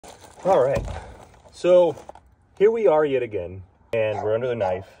All right, so here we are yet again, and we're under the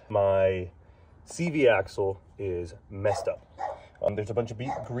knife. My CV axle is messed up. There's a bunch of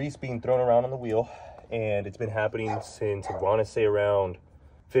grease being thrown around on the wheel, and it's been happening since, I want to say, around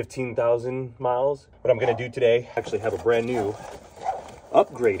 15,000 miles. What I'm going to do today, actually have a brand new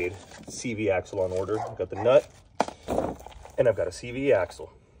upgraded CV axle on order. I've got the nut, and I've got a CV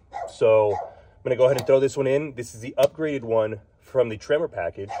axle. So I'm going to go ahead and throw this one in. This is the upgraded one from the Tremor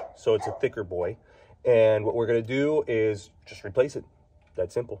package, so it's a thicker boy. And what we're going to do is just replace it.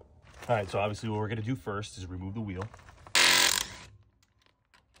 That simple. All right, so obviously what we're going to do first is remove the wheel.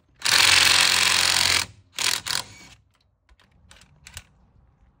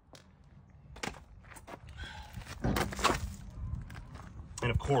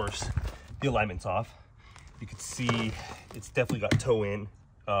 And of course, the alignment's off. You can see it's definitely got toe in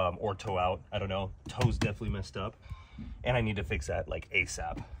or toe out. I don't know. Toe's definitely messed up. And I need to fix that like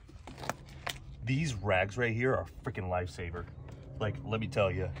ASAP. These rags right here are a freaking lifesaver. Like, let me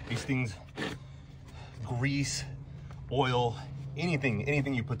tell you, these things, grease, oil,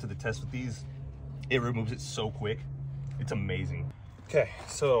 anything you put to the test with these, it removes it so quick. It's amazing. Okay,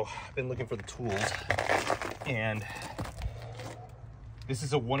 so I've been looking for the tools, and this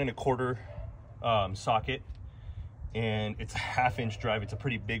is a 1 1/4 socket, and it's a 1/2 inch drive. It's a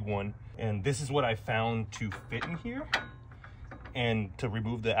pretty big one, and this is what I found to fit in here. And to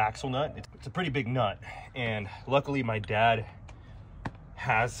remove the axle nut, it's a pretty big nut, and luckily my dad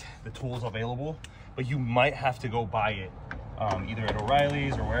has the tools available, but you might have to go buy it either at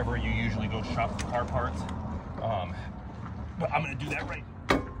O'Reilly's or wherever you usually go shop for car parts. But I'm gonna do that right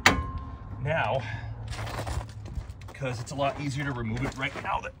now because it's a lot easier to remove it right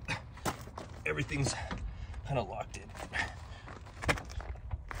now that everything's kind of locked in.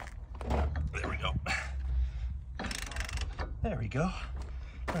 There we go. There we go.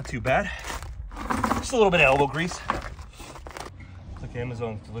 Not too bad. Just a little bit of elbow grease. It's like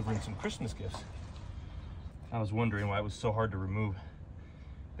Amazon's delivering some Christmas gifts. I was wondering why it was so hard to remove.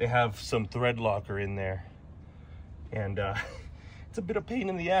 They have some thread locker in there, and it's a bit of pain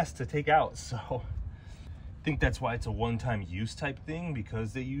in the ass to take out. So I think that's why it's a one-time use type thing,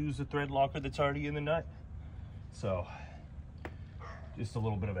 because they use a thread locker that's already in the nut. So just a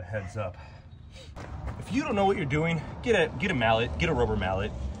little bit of a heads up. If you don't know what you're doing, get a mallet, get a rubber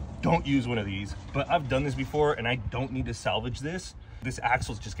mallet. Don't use one of these, but I've done this before and I don't need to salvage this. This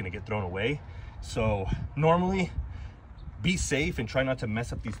axle is just gonna get thrown away. So normally be safe and try not to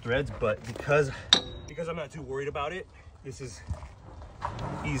mess up these threads, but because I'm not too worried about it, this is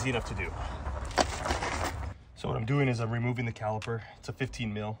easy enough to do. So what I'm doing is I'm removing the caliper. It's a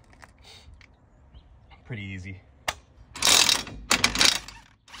 15 mil, pretty easy.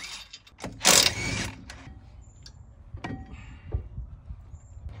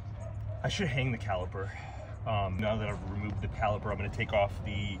 I should hang the caliper. Now that I've removed the caliper, I'm gonna take off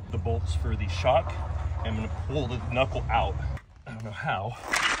the bolts for the shock, and I'm gonna pull the knuckle out. I don't know how,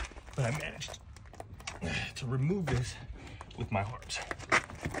 but I managed to remove this with my arms.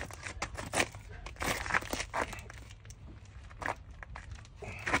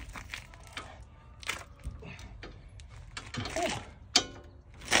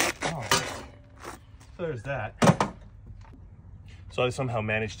 Oh, so there's that. So I somehow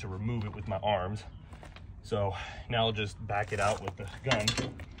managed to remove it with my arms. So now I'll just back it out with the gun,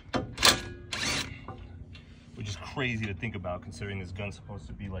 which is crazy to think about considering this gun's supposed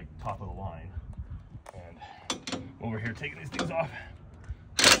to be like top of the line. And over here taking these things off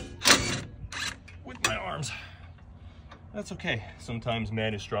with my arms. That's okay. Sometimes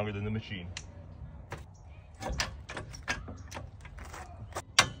man is stronger than the machine.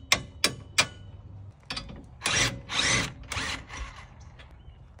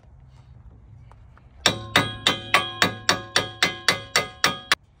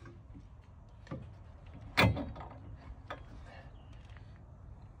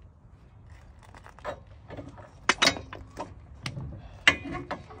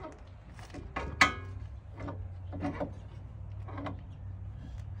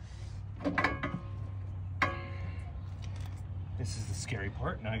 This is the scary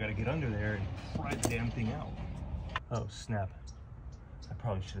part. Now I gotta get under there and pry the damn thing out. Oh, snap. I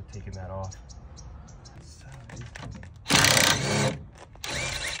probably should have taken that off.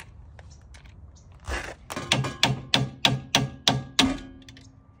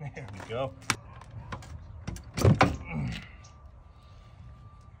 There we go.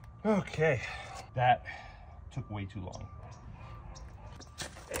 Okay, that took way too long.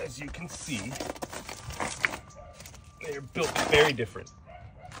 As you can see, they're built very different.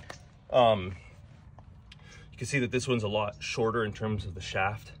 You can see that this one's a lot shorter in terms of the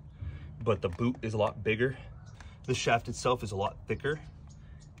shaft. but the boot is a lot bigger. The shaft itself is a lot thicker.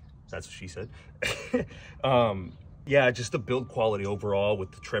 That's what she said. Yeah, just the build quality overall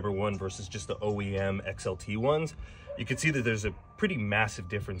with the Trevor one versus just the OEM XLT ones, you can see that there's a pretty massive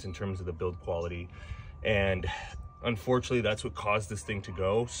difference in terms of the build quality. And unfortunately, that's what caused this thing to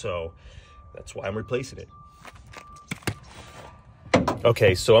go. So that's why I'm replacing it.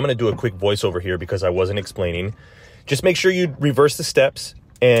 Okay, so I'm gonna do a quick voiceover here because I wasn't explaining. Just make sure you reverse the steps.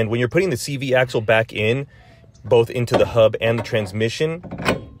 And when you're putting the CV axle back in, both into the hub and the transmission,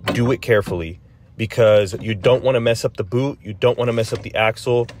 do it carefully, because you don't want to mess up the boot, you don't want to mess up the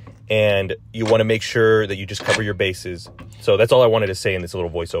axle, and you want to make sure that you just cover your bases. So that's all I wanted to say in this little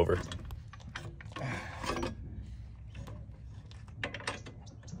voiceover.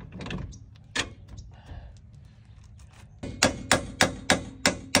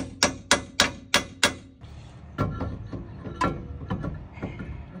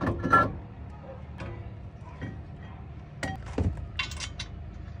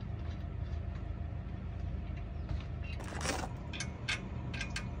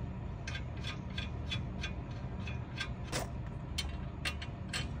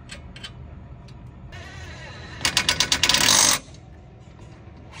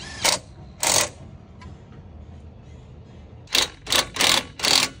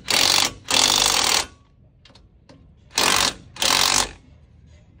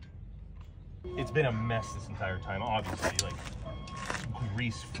 It's been a mess this entire time, obviously, like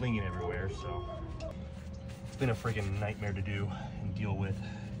grease flinging everywhere, so it's been a freaking nightmare to do and deal with.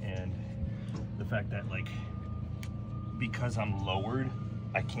 And the fact that, like, because I'm lowered,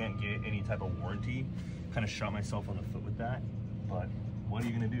 I can't get any type of warranty, kind of shot myself on the foot with that. But what are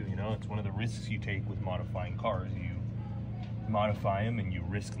you gonna do? You know, it's one of the risks you take with modifying cars. You modify them and you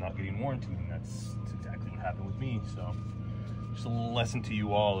risk not getting warranty, and that's exactly what happened with me. So just a lesson to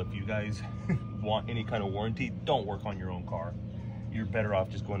you all: if you guys want any kind of warranty, don't work on your own car. You're better off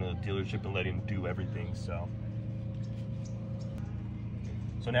just going to the dealership and letting them do everything. So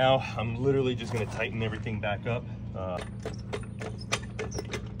now I'm literally just going to tighten everything back up.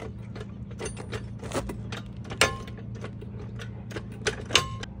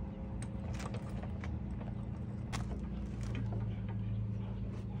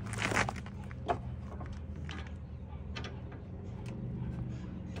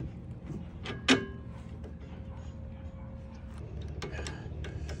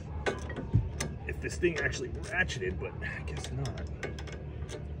 This thing actually ratcheted, but I guess not.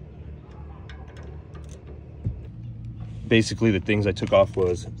 Basically, the things I took off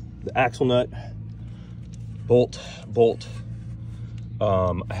was the axle nut, bolt.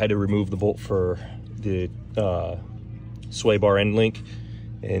 I had to remove the bolt for the sway bar end link,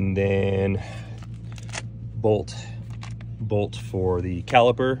 and then bolt for the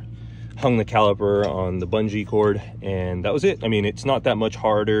caliper. Hung the caliper on the bungee cord, and that was it. I mean, it's not that much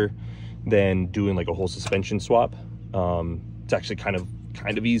harder than doing like a whole suspension swap. It's actually kind of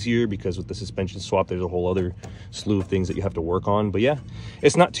easier, because with the suspension swap there's a whole other slew of things that you have to work on. But yeah,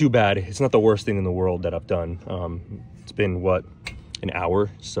 it's not too bad. It's not the worst thing in the world that I've done. It's been, what, an hour?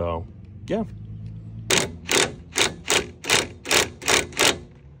 So yeah.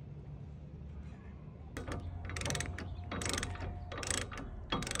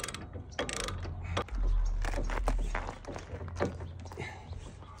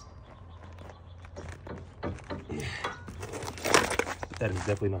 That is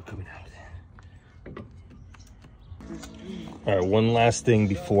definitely not coming out. All right, one last thing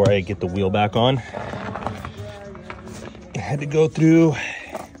before I get the wheel back on. I had to go through,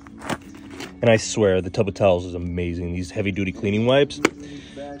 and I swear the tub of towels is amazing. These heavy duty cleaning wipes.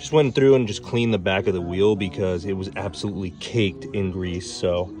 Just went through and just cleaned the back of the wheel because it was absolutely caked in grease.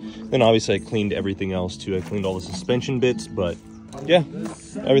 So then obviously I cleaned everything else too. I cleaned all the suspension bits, but yeah,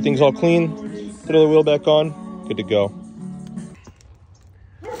 everything's all clean. Put the wheel back on, good to go.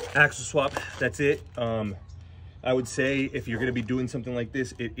 Axle swap, that's it. I would say if you're gonna be doing something like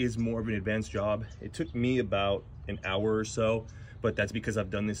this, it is more of an advanced job. It took me about an hour or so, but that's because I've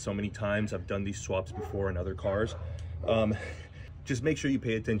done this so many times. I've done these swaps before in other cars. Just make sure you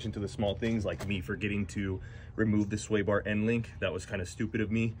pay attention to the small things, like me forgetting to remove the sway bar end link. That was kind of stupid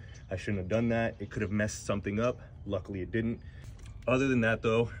of me. I shouldn't have done that. It could have messed something up. Luckily it didn't. Other than that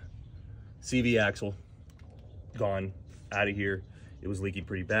though, CV axle, gone, out of here. It was leaking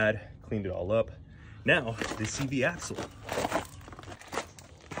pretty bad, cleaned it all up. Now, the CV axle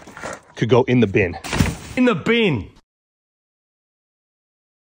could go in the bin. In the bin!